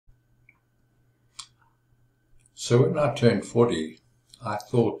So when I turned 40, I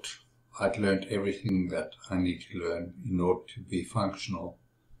thought I'd learned everything that I need to learn in order to be functional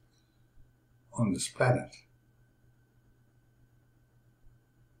on this planet.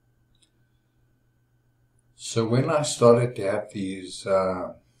 So when I started to have these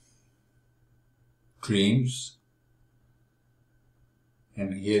dreams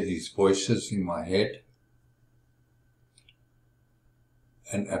and hear these voices in my head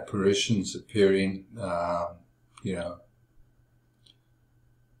and apparitions appearing,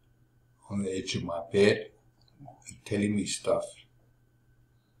 on the edge of my bed and telling me stuff,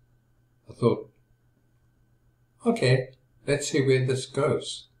 I thought, okay, let's see where this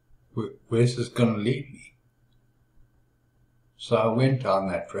goes. Where's this going to lead me? So I went down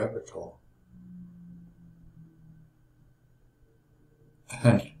that rabbit hole.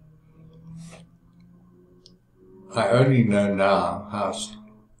 And I only know now how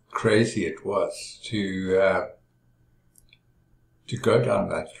crazy it was to go down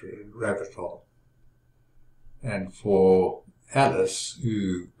that rabbit hole. And for Alice,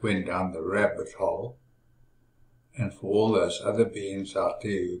 who went down the rabbit hole, and for all those other beings out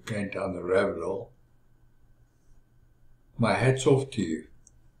there who went down the rabbit hole, my hat's off to you,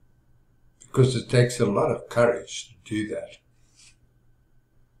 because it takes a lot of courage to do that.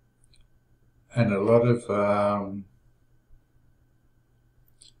 And a lot of,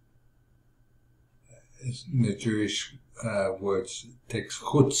 in the Jewish words, it takes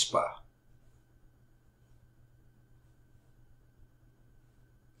chutzpah.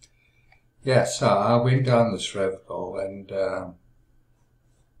 Yeah, so I went down this rabbit hole and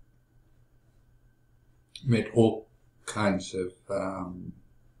met all kinds of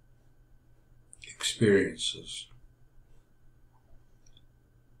experiences.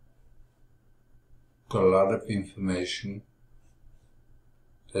 Got a lot of information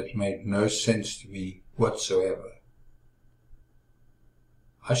that made no sense to me whatsoever.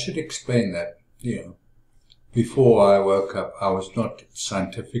 I should explain that, before I woke up, I was not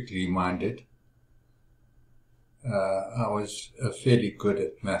scientifically minded. I was fairly good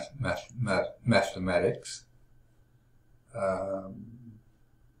at mathematics.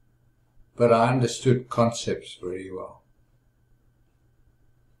 But I understood concepts very well.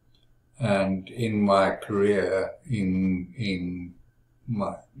 And in my career, in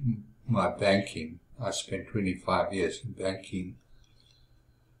my banking, I spent 25 years in banking.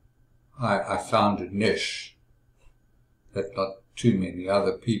 I found a niche that not too many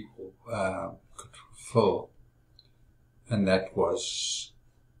other people could fulfill, and that was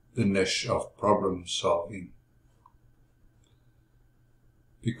the niche of problem solving.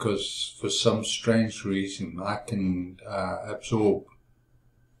 Because for some strange reason I can absorb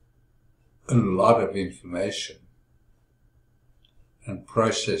a lot of information and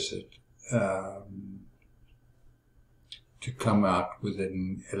process it to come out with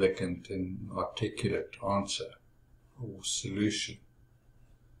an elegant and articulate answer or solution.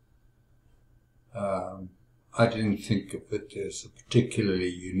 I didn't think of it as a particularly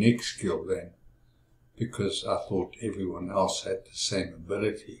unique skill then, because I thought everyone else had the same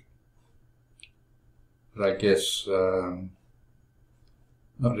ability. But I guess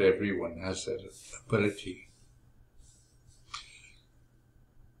not everyone has that ability.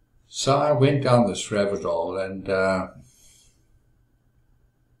 So I went down this rabbit hole and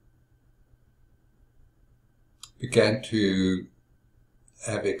began to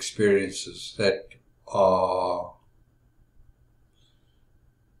have experiences that are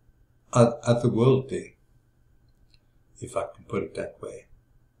otherworldly, if I can put it that way.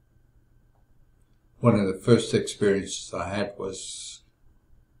 One of the first experiences I had was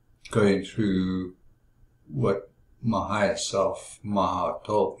going through what my higher self, Maha,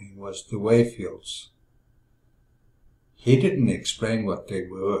 told me was the wayfields. He didn't explain what they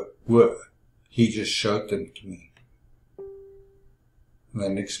were. He just showed them to me. And the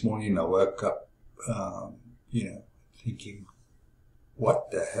next morning I woke up, thinking,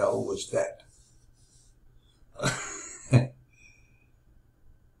 what the hell was that?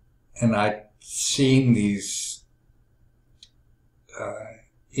 And I'd seen these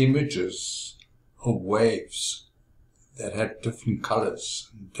images of waves that had different colors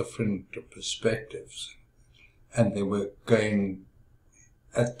and different perspectives, and they were going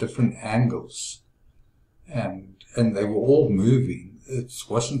at different angles, and they were all moving. It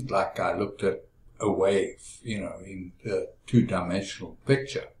wasn't like I looked at a wave, in the two-dimensional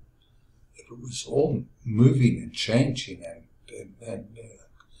picture. It was all moving and changing, and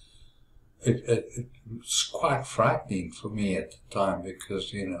it was quite frightening for me at the time,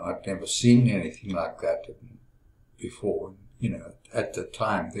 because I'd never seen anything like that before. At the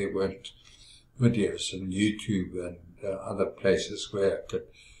time there weren't videos on YouTube and other places where I could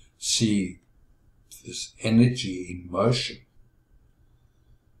see this energy in motion.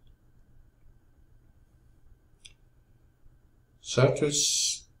 So it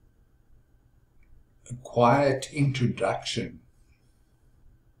was a quiet introduction,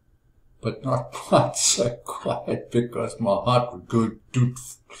 but not quite so quiet, because my heart would go doot.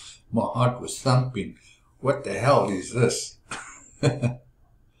 My heart was thumping. What the hell is this? But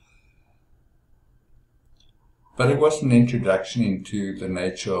it was an introduction into the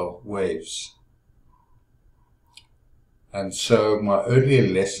nature of waves. And so my earlier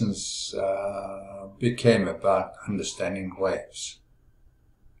lessons became about understanding waves.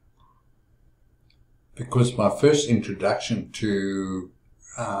 Because my first introduction to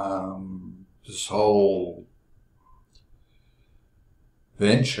this whole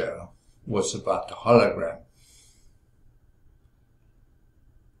venture was about the hologram,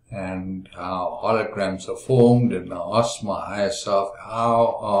 and how holograms are formed. And I asked my higher self,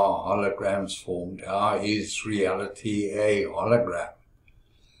 how are holograms formed? How is reality a hologram?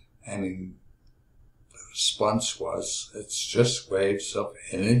 And the response was, it's just waves of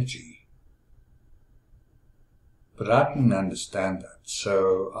energy. But I didn't understand that,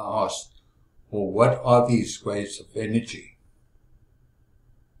 so I asked, well, what are these waves of energy?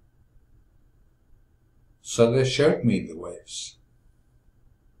 So they showed me the waves.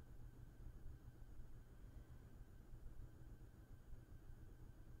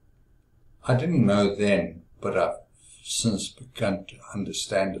 I didn't know then, but I've since begun to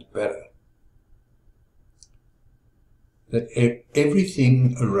understand it better, that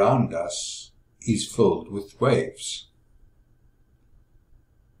everything around us is filled with waves.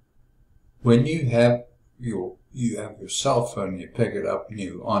 When you have your cell phone, you pick it up and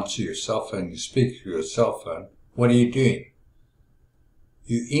you answer your cell phone, you speak to your cell phone, what are you doing?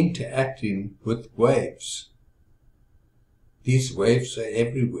 You're interacting with waves. These waves are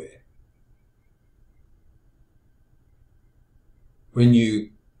everywhere. When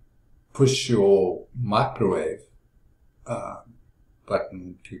you push your microwave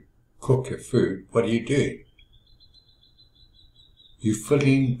button to cook your food, what are you doing? You're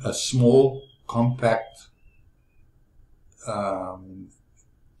filling a small, compact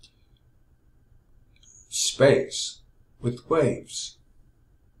space with waves.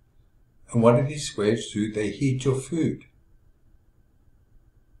 And what do these waves do? They heat your food.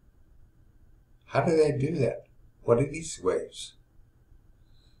 How do they do that? What are these waves?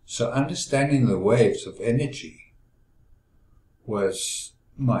 So understanding the waves of energy was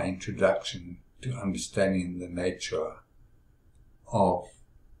my introduction to understanding the nature of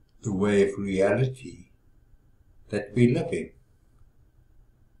the wave reality that we live in.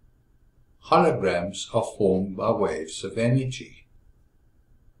 Holograms are formed by waves of energy,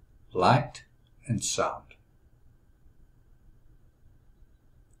 light and sound.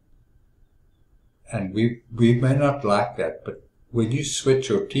 And we may not like that, but when you switch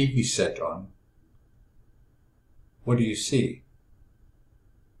your TV set on, what do you see?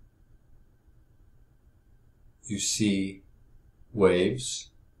 You see waves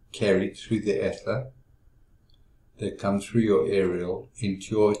carried through the ether. They come through your aerial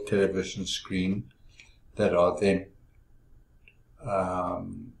into your television screen that are then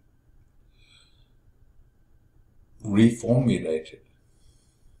reformulated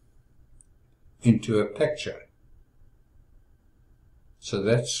into a picture. So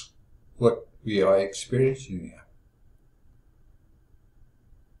that's what we are experiencing here.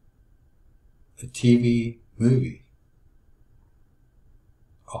 A TV movie,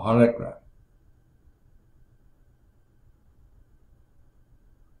 a hologram.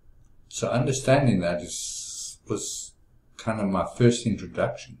 So understanding that was kind of my first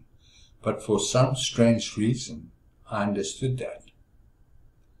introduction. But for some strange reason, I understood that.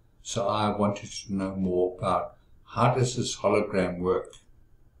 So I wanted to know more about how does this hologram work?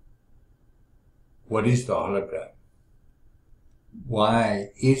 What is the hologram?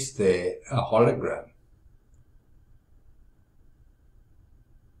 Why is there a hologram?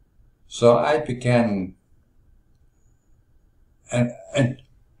 So I began, and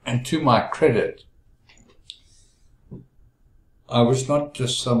to my credit, I was not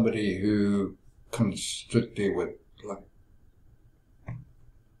just somebody who comes strictly with like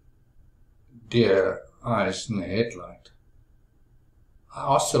deer eyes in the headlight.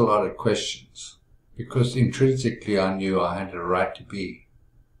 I asked a lot of questions because intrinsically I knew I had a right to be.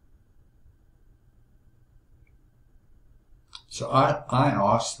 So I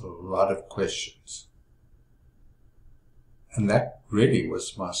asked a lot of questions, and that really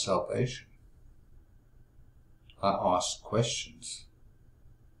was my salvation. I asked questions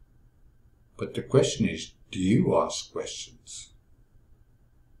But the question is, do you ask questions?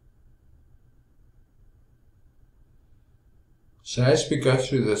 So as we go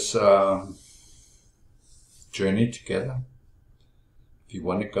through this journey together, if you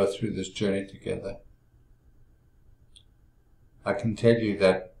want to go through this journey together, I can tell you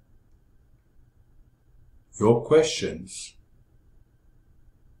that your questions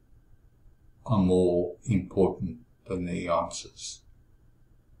are more important than the answers.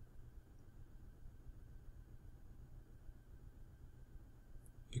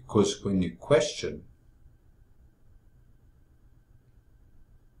 Because when you question,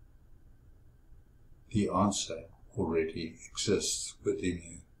 the answer already exists within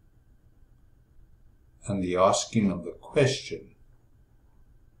you. And the asking of the question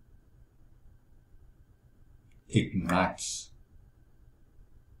ignites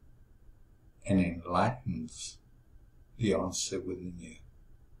and enlightens the answer within you.